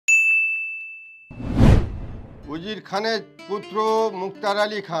উজির খানের পুত্র মুক্তার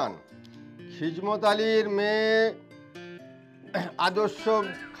আলী খান, খিজমত আলীর মেয়ে আদর্শ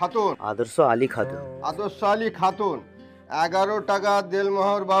আলী খাতুন 11 টাকা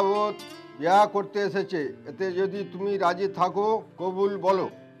দেলমোহর বাবদ বিয়া করতে এসেছে। এতে যদি তুমি রাজি থাকো কবুল বলো।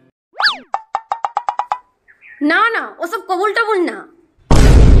 না না, ওসব কবুল টবুল না।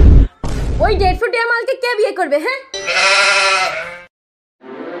 ওই 1.5 ফুটিয়া মালকে কে বিয়ে করবে? হ্যাঁ,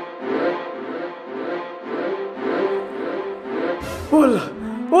 ওল্লা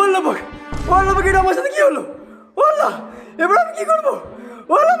ওল্লা বাক, ওল্লা বাক, এটা আমার সাথে কি হলো? ওল্লা, এবার আমি কি করবো?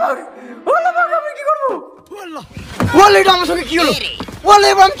 ওল্লা বাক, আমি কি করবো? ওল্লা ওল্লা, এটা আমার সঙ্গে কি হলো? ওল্লা,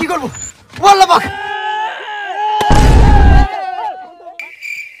 এবার আমি কি করবো? ওল্লা বাক,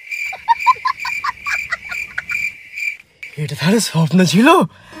 এটা তাহলে স্বপ্ন ছিল?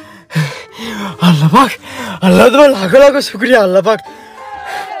 আল্লাহ পাক, আল্লাহ তোমার লাখো লাখো শুকরিয়া আল্লাহ পাক।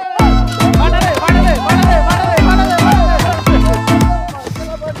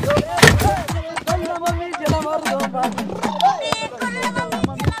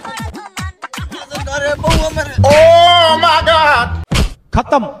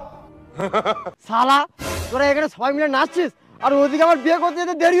 খতম শালা, তোরা এখানে সবাই মিলে নাচছিস আর ওদিকে আমার বিয়ে করতে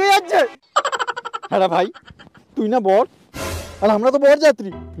যেতে দেরি হয়ে যাচ্ছে। হ্যাঁ ভাই, তুই না বর আর আমরা তো বর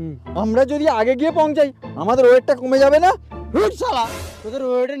যাত্রী, আমরা যদি আগে গিয়ে পৌঁছাই আমাদের ওয়েটটা কমে যাবে না? শালা, তোদের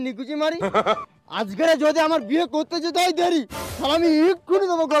ওয়েটের নিকুচি মারি। আজকে যদি আমার বিয়ে করতে যেতে হয় দেরি, শালা আমি এক্ষুনি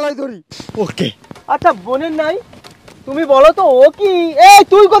তোমার গলায় ধরি। ওকে, আচ্ছা বোনের নাই, তুমি বলো তো ও কি? এই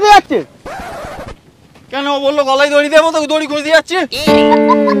তুই কোথায় যাচ্ছিস? কেন ও বললো গলায় দড়ি দেবো, তো দড়ি খুঁজে যাচ্ছে।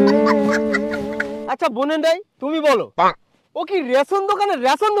 আচ্ছা বোনের নাই, তুমি বলো ও কি রেশন দোকানে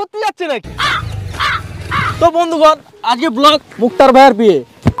রেশন ধরতে যাচ্ছে নাকি? তো বন্ধুগণ, আজকে ব্লগ মুক্তার ভাইয়ের বিয়ে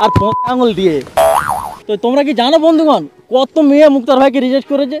আর আঙুল দিয়ে। তো তোমরা কি জানো বন্ধুগণ, কত মেয়ে মুক্তার ভাইকে রিজেক্ট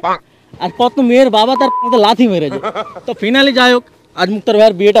করেছে আর কত মেয়ের বাবা তার লাথি মেরেছে। তো ফাইনালি যাই হোক, আজ মুক্তার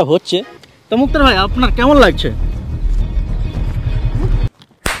ভাইয়ের বিয়েটা হচ্ছে। তো মুক্তার ভাই, আপনার কেমন লাগছে?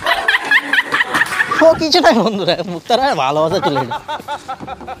 কিছু নাই বন্ধুরা, মুক্তার ভাই ভালোবাসা চলে গেছে।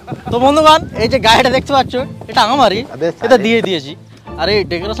 তো বন্ধুগণ, এই যে গাড়িটা দেখতে পাচ্ছ, এটা আমারই, এটা দিয়ে দিয়েছি। আর এই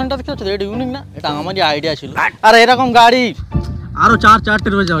ডেকোরেশনটা দেখতে পাচ্ছ, এটা ইউনিক না? এটা আমারই আইডিয়া ছিল। আর এরকম গাড়ি আরো 4-4টে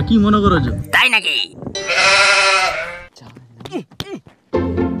রয়ে যাবে, কি মনে করছো? তাই নাকি?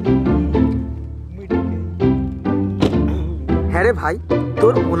 হ্যাঁ রে ভাই,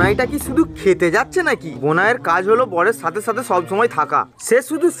 তোর বোনাইটা কি শুধু খেতে যাচ্ছে নাকি? বোনাইয়ের কাজ হলো বরের সাথে সাথে সব সময় থাকা, সে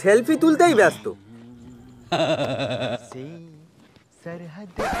শুধু সেলফি তুলতেই ব্যস্ত।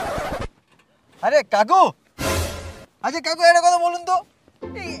 আরে কাকু, আচ্ছা কাকু একটা কথা বলুন তো,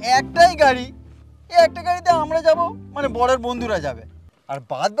 এই একটাই গাড়ি, এই একটা গাড়িতে আমরা যাব, মানে বরের বন্ধুরা যাবে, আর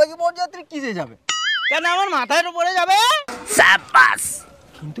বাদ বাকি বরযাত্রী কিসে যাবে? কেন আমার মাথার উপরে যাবে? সাবাস।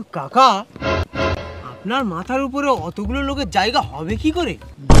 কিন্তু কাকা, আপনার মাথার উপরে অতগুলো লোকের জায়গা হবে কি করে?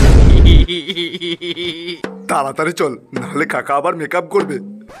 তাড়াতাড়ি চল, নাহলে কাকা আবার মেকআপ করবে।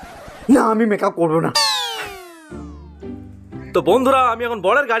 না, আমি মেকআপ করবো না। তো বন্ধুরা, আমি এখন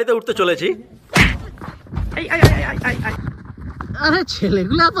বরের গাড়িতে উঠতে চলেছি। আরে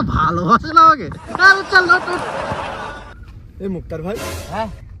ছেলেগুলো এত ভালোবাসে না আমাকে। চল এই মুক্তার ভাই, হ্যাঁ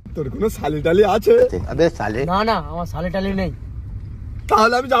তোর কোনো শালি টালি আছে? না না, আমার শালি টালি নেই।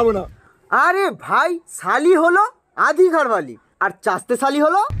 তাহলে আমি যাবো না। আরে ভাই, শালি হলো আধি ঘরওয়ালি আর চাস্তে শালি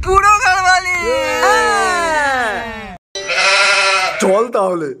হলো পুরো ঘরওয়ালি। চল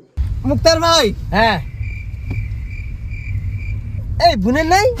তাহলে। মুক্তার ভাই, হ্যাঁ এই বুনের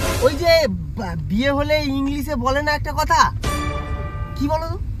নাই, ওই যে বিয়ে হলে ইংলিশে বলে না একটা কথা, কি বলো?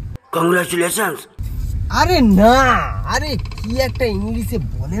 কংগ্রাচুলেশনস। আরে না, আরে কি একটা ইংলিশে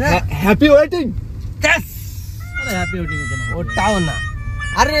বলে না, হ্যাপি ওয়েটিং। আরে হ্যাপি ওয়েটিং কেন? ওটাও না,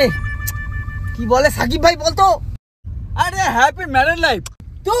 আরে কি বলে সাকিব ভাই বলতো? আরে হ্যাপি ম্যারেড লাইফ।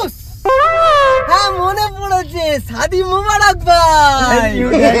 তুস, হ্যাঁ মনে পড়েছে, শাদি মুবারক ভাই।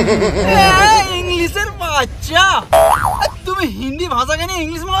 ইংলিশের বাচ্চা, তুমি হিন্দি ভাষাকে নিয়ে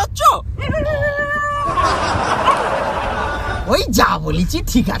ইংলিশ মারাচ্ছ? ওই যা বলেছি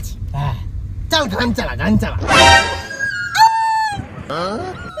ঠিক আছে, চল গান চালা, গান চালা।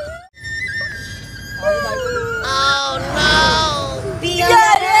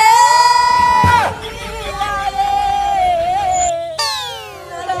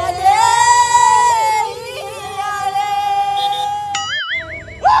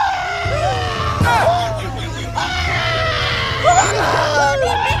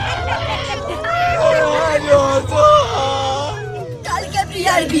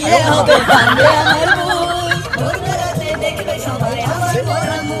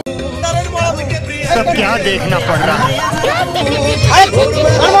 सब क्या देखना पड़ रहा है।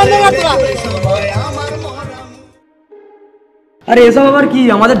 আরে এসব আবার কি,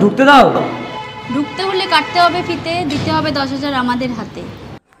 আমাদের ঢুকতে দাও। ঢুকতে হলে কাটতে হবে ফিতে, দিতে হবে 10,000 আমাদের হাতে।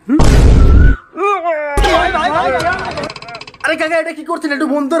 আরে কাকা এটা কি করছেন, একটু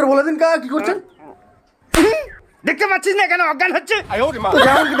বন্ধু বলে দিন কাকা কি করছেন। দেখতে পাচ্ছিস না কেন অজ্ঞান হচ্ছে?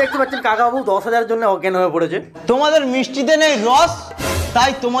 যেমন কি দেখতে পাচ্ছেন কাকা বাবু 10,000 জন্য অজ্ঞান হয়ে পড়েছে। তোমাদের মিষ্টিতে নেই রস,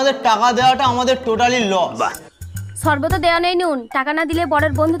 তাই তোমাদের টাকা দেওয়াটা আমাদের টোটালি লস। সর্বত দেয়া নেই নুন, টাকা না দিলে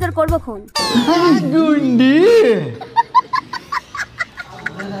বরের বন্ধুদের করবো খুন। গুন্ডি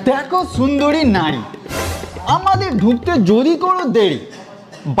দেখো সুন্দরী নারী, আমাদের ঢুকতে যদি কোনো দেরি,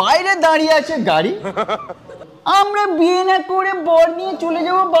 বাইরে দাঁড়িয়ে আছে গাড়ি, আমরা বিয়ে না করে বর নিয়ে চলে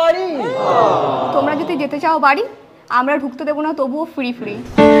যাব বাড়ি। তোমরা যদি যেতে চাও বাড়ি, আমরা ঢুকতে দেবো না, তবুও ফ্রি ফ্রি।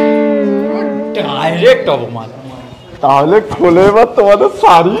 ডাইরেক্ট অপমান। তাহলে খোলে এবার তোমাদের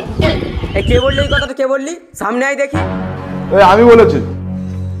শাড়ি। কে বললি এই কথাটা, কে বললি? সামনে আয় দেখি। আমি বলেছি।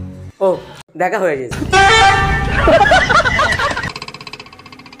 ও দেখা হয়ে গেছে।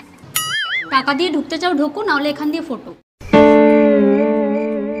 টাকা দিয়ে ঢুকতে চাও ঢোকো, নাহলে এখান দিয়ে ফটো।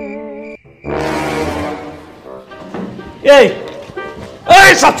 এই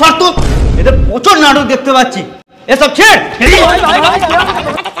এই সব ছাড়, এদের প্রচুর নাটক দেখতে পাচ্ছি, এসব ছেড়।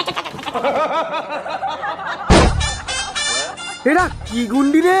 এরা কি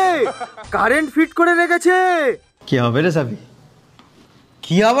গুন্ডি রে, কারেন্ট ফিট করে রেখেছে। কি হবে রে সাফি?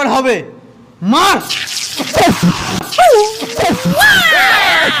 কি আবার হবে? মার।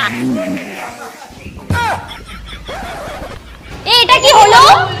 এটা কি হলো?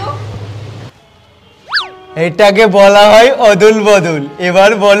 এটাকে বলা হয় অদল বদল।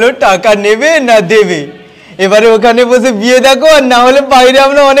 এবার বলো টাকা নেবে না দেবে? এবারে ওখানে বসে বিয়ে দেখো, আর না হলে বাইরে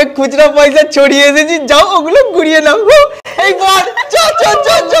আমরা অনেক খুচরা পয়সা ছড়িয়ে এসেছি, যাও ওগুলো ঘুরিয়ে নাও। এই বল চল চল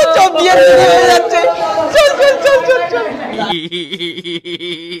চল চল চল, বিয়ে শুরু হয়ে যাচ্ছে, চল চল চল চল চল।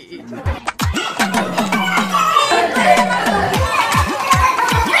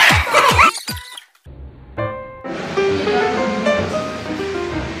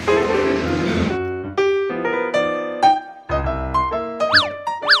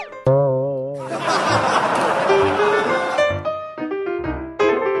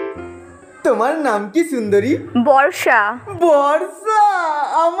 তোমার নাম কি সুন্দরী? বর্ষা। বর্ষা,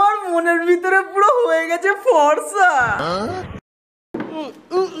 আমার মনের ভিতরে পুরো হয়ে গেছে ফর্সা।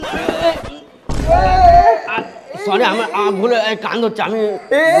 সরি আমার ভুলে কান ধরছে, আমি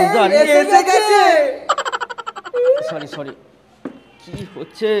এসে গেছে। Sorry sorry. কি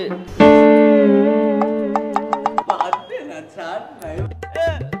হচ্ছে?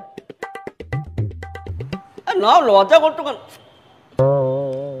 না লজ্জা করতো কেন?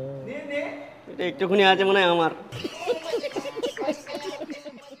 এটা একটুখানি আছে মনে হয় আমার।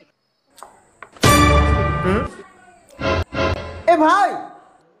 এ ভাই,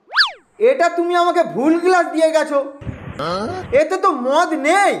 এটা তুমি আমাকে ভুল গ্লাস দিয়ে গেছো, এতে তো মদ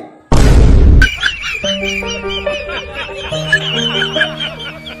নেই।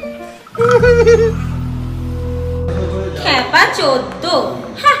 খেপা 14।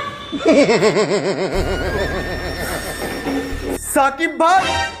 সাকিব ভাই,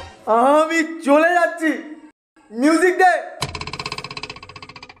 আমি চলে যাচ্ছি, মিউজিক দে।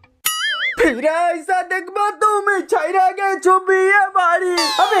 ফিরে আইসা দেখবা তুমি ছাইরা গেছো বিয়ে বাড়ি।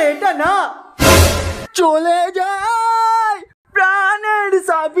 আবে এটা না, চলে যাই প্রাণের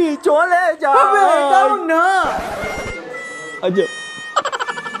সাফি চলে যায়। আবে এটাও না। আচ্ছা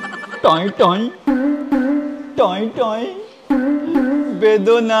টয় টয় টয় টয়,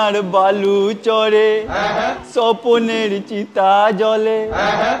 বেদনার বালু চড়ে স্বপনের চিতা জলে,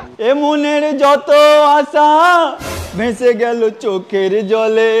 এ মনের যত আশা ভেসে গেল চোখের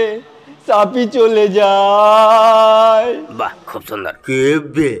জলে, সাফি চলে যায়। বাহ খুব সুন্দর।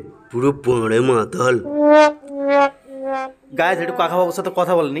 কেবে পুরো পড়ে মাতাল। গায়ে একটু কাকাবাবুর সাথে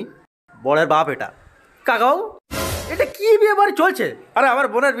কথা বলেনি, বড়ের বাপ এটা। কাকাবাবু এটা কি বিয়ে বাড়ি চলছে? আরে আমার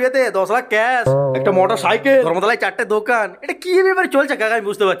বোনের বিয়েতে 10 লাখ ক্যাশ, একটা মোটর সাইকেল, ধর্মতলায় 4টে দোকান, এটা কি বিয়ে বাড়ি চলছে কাকা? আমি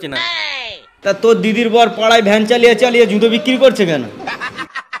বুঝতে পারছি না। তা তোর দিদির বর পাড়ায় ভ্যান চালিয়ে চালিয়ে জুতো বিক্রি করছে কেন?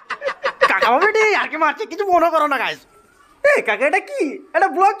 কাকাবাবু এটা আর কি মারছে, কিছু মনে করো না গাইস। এই কাকা এটা কি, এটা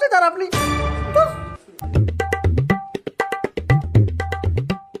ব্লগ তো তার আপনি।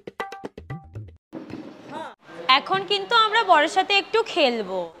 এখন কিন্তু আমরা বরের সাথে একটু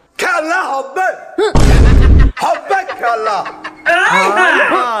খেলবো। খেলা হবে, হবে খেলা।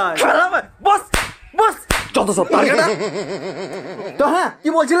 বস বস যত সব টার্গেট। তো হ্যাঁ, কি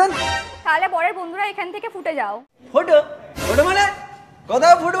বলছিলেন? তাহলে বরের বন্ধুরা এখান থেকে ফুটে যাও। ফটো ফটো মানে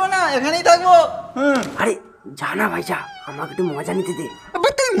কোথাও ফুটবো না, এখানেই থাকবো। আরে জানা ভাই যা, আমাকে একটু মজা নিতে দে।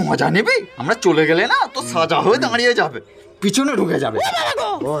 তুই মজা নেবি, আমরা চলে গেলে না তো সাজা হয়ে দাঁড়িয়ে যাবে, পিছনে ঢুকে যাবে।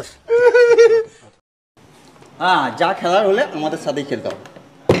 বস হ্যাঁ, যা খেলার হলে আমাদের সাথেই খেলতে হবে।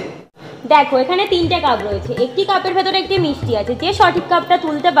 দেখো এখানে 3টে কাপ রয়েছে, একটি কাপের ভেতরে একটি মিষ্টি আছে, যে সঠিক কাপটা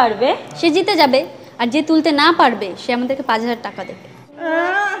তুলতে পারবে সে জিতে যাবে, আর যে তুলতে না পারবে সে আমাদেরকে 5,000 টাকা দেবে।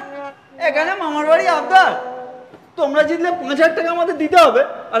 এখানে মামার বাড়ি আবদার, তোমরা জিতলে 5,000 টাকা আমাদের দিতে হবে,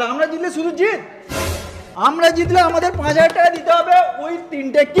 আর আমরা জিতলে শুধু জিত, আমরা জিতলে আমাদের 5,000 টাকা দিতে হবে ওই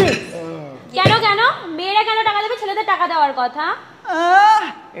 3টে কিস। কেন কেন মেয়েরা কেন টাকা দেবে, ছেলেদের টাকা দেওয়ার কথা?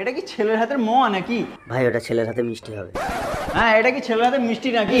 এটা কি ছেলের হাতের মোয়া নাকি? ভাই ওটা ছেলের হাতে মিষ্টি হবে। হ্যাঁ, এটা কি ছেলের হাতের মিষ্টি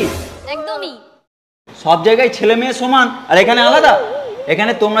নাকি? একদমই। সব জায়গায় ছেলে মেয়ে সমান, আর এখানে আলাদা।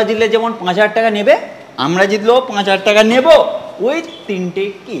 এখানে তোমরা জিতলে যেমন 5,000 টাকা নেবে, আমরা জিতলেও 5,000 টাকা নেব ওই 3টে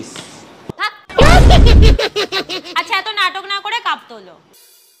কিস। আচ্ছা এত নাটক না করে কাপ তোলো।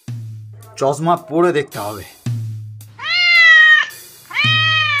 চশমা পরে দেখতে হবে।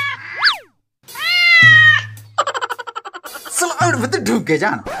 সালামের ভিতরে ঢুকে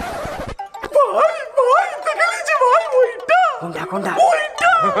যান। কোনটা কোনটা?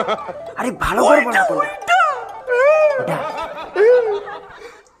 আরে ভালো করে বলো কোনটা।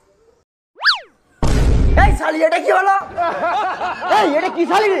 এই শালি, এটা কি হলো? এই এটা কি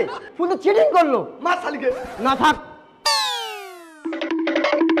শালি রে? ফুল তো চিটিং করলো। মার শালিকে। না থাক।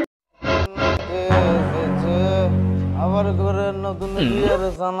 আবার করে নতুন বিয়ের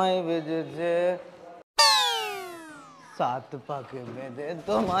সানাই বেজেছে, 7 পাকে বেঁধে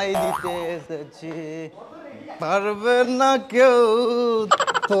তোমায় দিতে এসেছি, পারবে না কেউ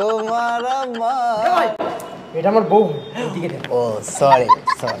তোমার আমার। এটা আমার বউ। ও সরি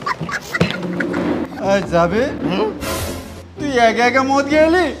সরি। যাবে তুই একা একা মদ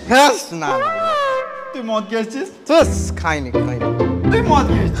খেলি? হ্যাঁ না তুই মদ খেয়েছিস? খাইনি খাইনি। তুই মদ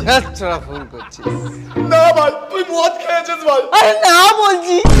খেয়েছিস? তোরা ফোন করছিস? না ভাই, তুই মদ খেয়েছিস ভাই। আরে না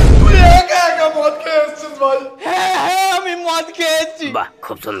বলছি, তুই একা একা মদ খেয়েছিস ভাই। হ্যাঁ হ্যাঁ আমি মদ খেয়েছি। বাহ,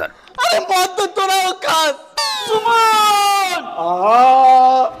 খুব সুন্দর। আরে মদ তো তোরাও খাস। সুমন!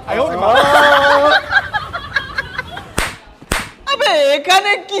 আবে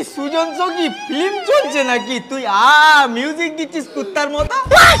এখানে কি সুজন সঙ্গী ফিল্ম চলছে নাকি? তুই মিউজিক দিচ্ছিস কুত্তার মতো।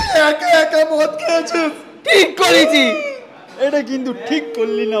 একা একা মদ খেয়েছিস। ঠিক করেছি। এটা কিন্তু ঠিক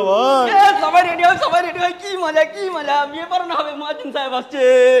করলি না ভাই। সবাই রেডি হয়, সবাই রেডি হয়। কি মজা কি মজা, বিয়ে পড়ানো হবে। মহাজন সাহেব আসছে।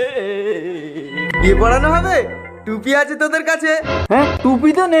 বিয়ে পড়ানো হবে? টুপি আছে তোদের কাছে? হ্যাঁ,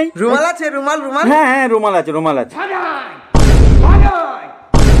 টুপি তো নেই। রুমাল আছে? রুমাল রুমাল? হ্যাঁ হ্যাঁ, রুমাল আছে রুমাল আছে।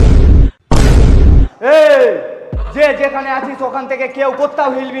 এই যে যেখানে আছিস ওখান থেকে কেউ কোথাও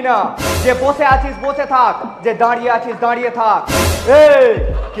হিলবি না। যে বসে আছিস বসে থাক, যে দাঁড়িয়ে আছিস দাঁড়িয়ে থাক। এই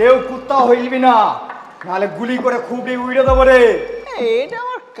কেউ কোথাও হিলবি না, নাহলে গুলি করে খুবই উড়ে দেবো রে। এটা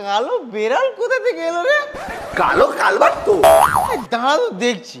আমার কালো বেড়াল কোথা থেকে এলো রে? কালো কালবার তো। দাঁড়া তো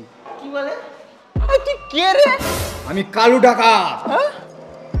দেখছি। কি বলে? তুই কে রে? আমি কালু ডাকাত।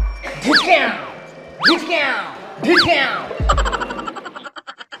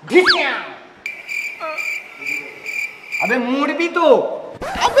 আবে মরবি তো।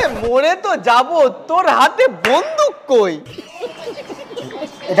 আবে মরে তো যাবো, তোর হাতে বন্দুক কই?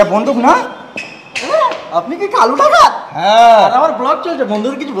 এটা বন্দুক না? আপনি কি কালু ডাকাত? হ্যাঁ। আর আমার ব্লগ চলছে,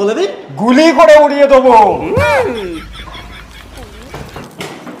 বন্ধুদের কিছু বলে দিই। গুলি করে উড়িয়ে দেবো।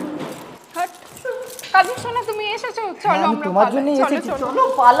 কাজু সোনা তুমি এসেছো, চলো আমরা তোমার জন্যই চলো, এসেছি, চলো। চলো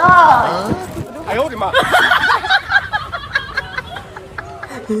পালা।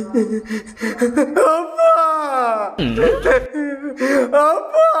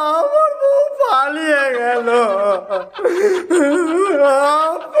 আপা, আমার বউ পালিয়ে গেল।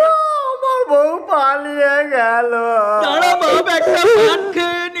 আপা, আমার বউ পালিয়ে গেল। দাঁড়া বাপ, একটা পান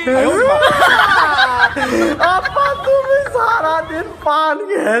খেয়ে নি। আপা, তুমি সারাদিন পান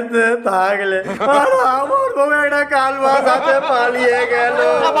খেতে থাকলে, আর আমার বউ একটা কালবা সাথে পালিয়ে গেল।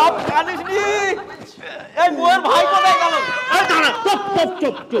 বাপ কানিস নি। এই বউয়ের ভাই কোথায় গেল? এই দাঁড়া, চুপ চুপ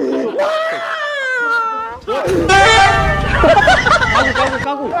চুপ চুপ। কাকু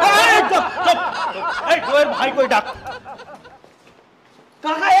কাকু, এই চুপ চুপ। এই বউয়ের ভাই কই ডাক।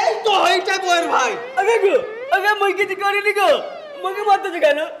 কাকা এই তো এইটা বউয়ের ভাই। আগে গো, আগে মই কিছু করিনি গো, আমাকে মারতেছ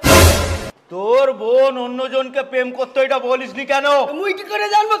কেন? তোর বোন অন্যজনকে প্রেম করতে, এটা বলিসনি কেন? মুই কি করে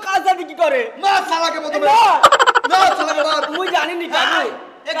জানবো কার সাথে কি করে? না শালাকে প্রথমে না শালাকে মার। মুই জানিনি কাকু।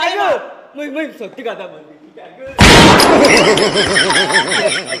 কাকু মুই সত্যি কথা বলছি।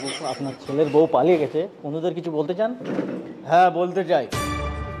 আপনার ছেলের বউ পালিয়ে গেছে, বন্ধুদের কিছু বলতে চান? হ্যাঁ বলতে চাই,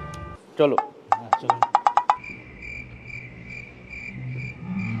 চলো। চলো।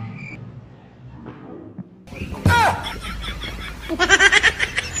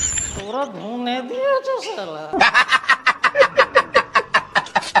 তোরা ধুনে দিয়েছো শালা।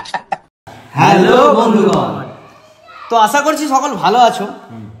 হ্যালো বন্ধুগণ, তো আশা করছি সকল ভালো আছো।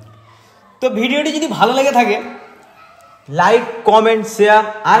 তো ভিডিওটি যদি ভালো লেগে থাকে লাইক কমেন্ট শেয়ার,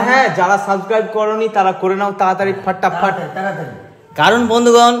 আর হ্যাঁ যারা সাবস্ক্রাইব করনি তারা করে নাও তাড়াতাড়ি ফাটাফাট। কারণ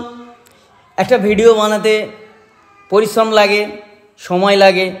বন্ধুগণ একটা ভিডিও বানাতে পরিশ্রম লাগে, সময়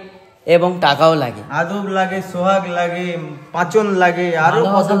লাগে এবং টাকাও লাগে, আদব লাগে, সোহাগ লাগে, পাচন লাগে, আরো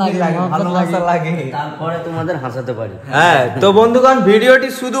কত কি লাগে, ভালোবাসা লাগে, তারপরে তোমাদের হাসাতে পারি। হ্যাঁ তো বন্ধুগণ ভিডিওটি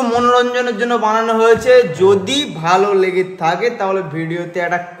শুধু মনোরঞ্জনের জন্য বানানো হয়েছে। যদি ভালো লেগে থাকে তাহলে ভিডিওতে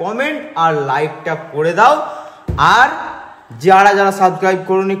একটা কমেন্ট আর লাইকটা করে দাও, আর যারা যারা সাবস্ক্রাইব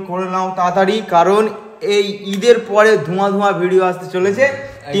করনি করে নাও তাড়াতাড়ি, কারণ এই ঈদের পরে ধোঁয়া ধোঁয়া ভিডিও আসতে চলেছে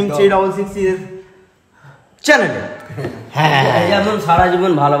টিম 366 চ্যানেলে। হ্যাঁ, যেমন সারা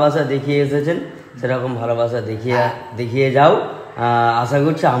জীবন ভালোবাসা দেখিয়ে এসেছেন সেরকম ভালোবাসা দেখিয়ে যাও। আশা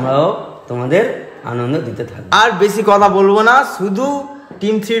করছি আমরাও তোমাদের আনন্দ দিতে থাকবো। আর বেশি কথা বলবো না, শুধু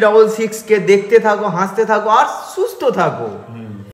টিম 366 কে দেখতে থাকো, হাসতে থাকো আর সুস্থ থাকো।